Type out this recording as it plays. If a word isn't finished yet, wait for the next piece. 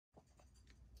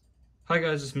Hi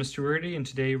guys, it's Mr. Weirdy, and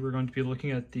today we're going to be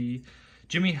looking at the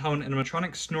Gemmy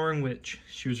Animatronic Snoring Witch.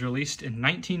 She was released in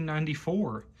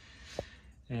 1994.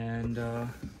 And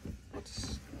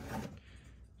it's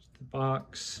the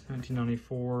box,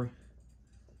 1994.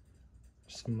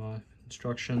 Some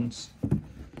instructions.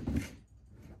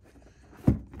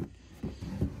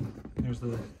 There's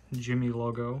the Gemmy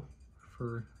logo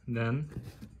for then.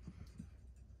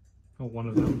 Oh, one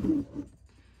of them.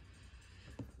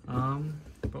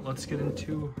 But let's get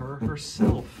into her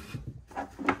herself.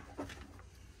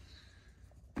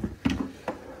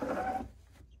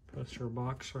 Press her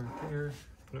box right there,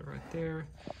 put it right there,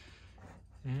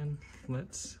 and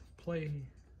let's play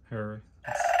her.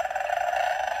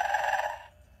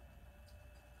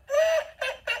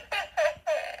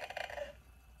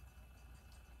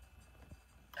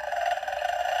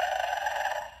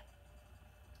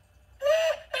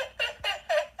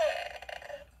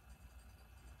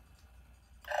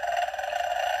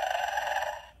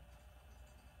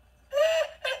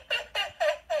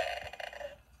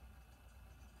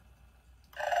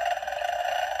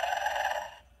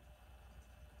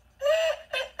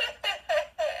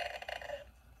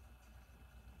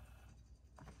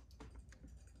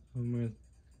 I'm going to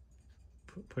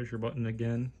push her button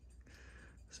again.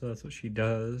 So that's what she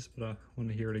does, but I want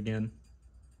to hear it again.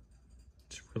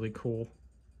 It's really cool.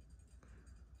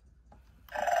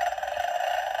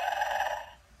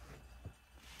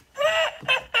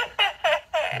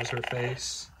 There's her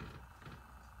face.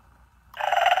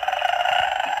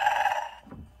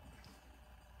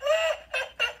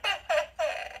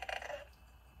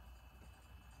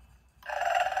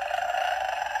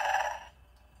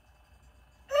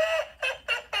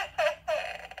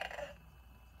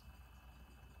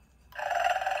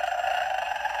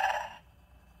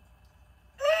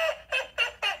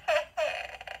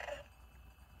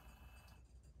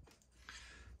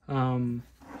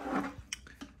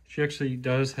 She actually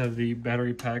does have the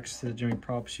battery packs that Gemmy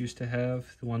props used to have,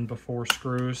 the one before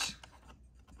screws.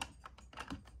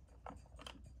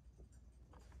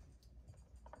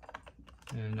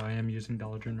 And I am using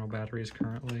Dollar General batteries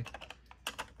currently.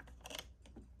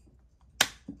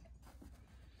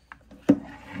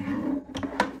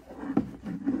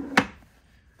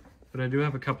 But I do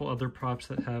have a couple other props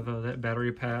that have that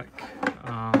battery pack.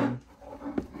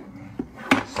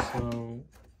 So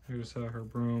here's her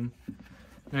broom.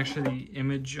 And actually, the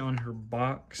image on her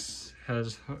box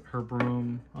has her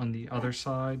broom on the other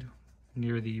side,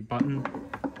 near the button.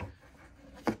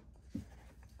 You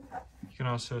can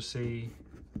also see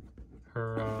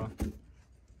her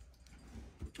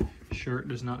shirt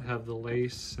does not have the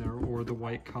lace or the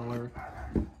white collar.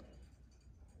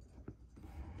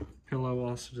 Pillow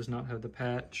also does not have the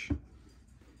patch.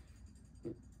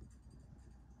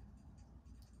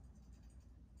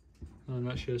 And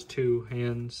that she has two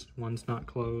hands, one's not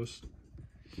closed.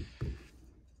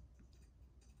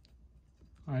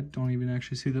 I don't even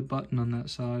actually see the button on that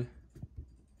side.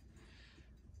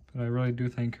 But I really do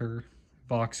think her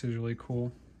box is really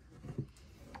cool.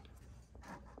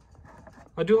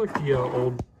 I do like the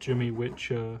old Gemmy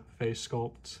Witch face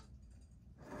sculpts.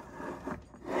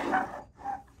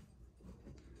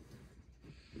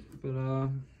 But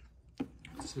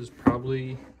this is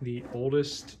probably the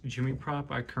oldest Gemmy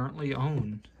prop I currently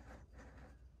own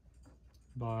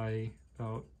by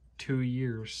about 2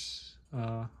 years.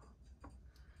 The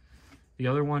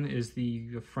other one is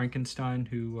the Frankenstein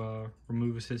who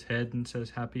removes his head and says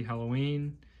Happy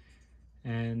Halloween.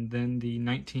 And then the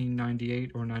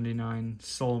 1998 or 99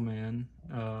 Soul Man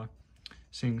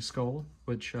Singing Skull,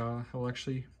 which I'll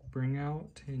actually bring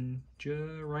out in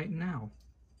right now.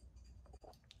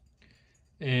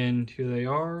 And here they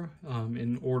are,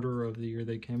 in order of the year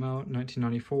they came out: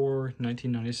 1994,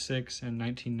 1996, and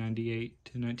 1998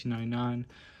 to 1999.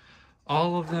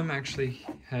 All of them actually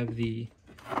have the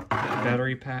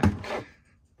battery pack,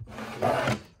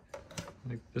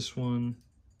 like this one,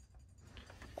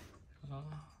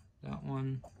 that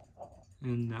one,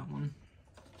 and that one.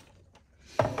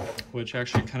 Which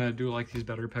actually kind of do like these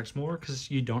battery packs more because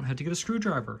you don't have to get a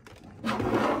screwdriver.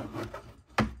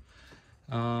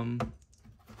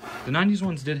 The 90s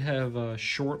ones did have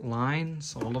short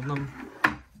lines, all of them.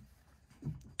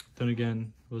 Then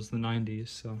again, it was the 90s,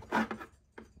 so. Happy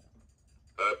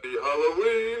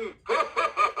Halloween!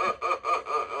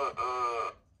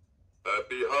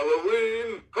 Happy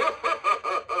Halloween!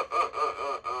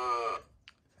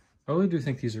 I really do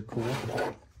think these are cool.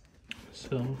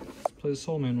 So, let's play the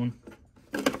Soul Man one.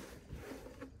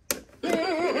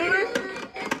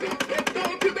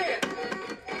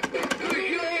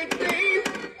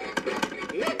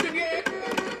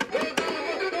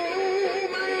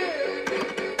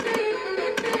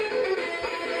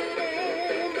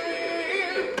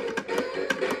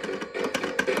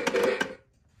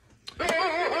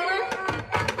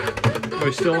 Oh,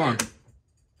 he's still on.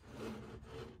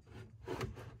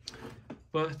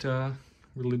 But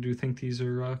really do think these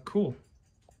are cool.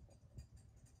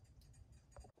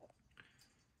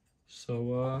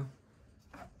 So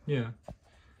yeah,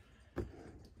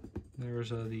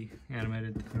 there's the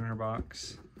animated inner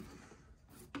box.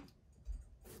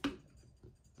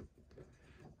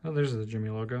 Oh, there's the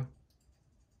Gemmy logo.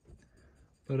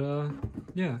 But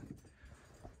yeah,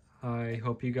 I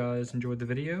hope you guys enjoyed the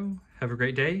video. Have a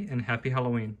great day and happy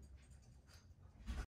Halloween.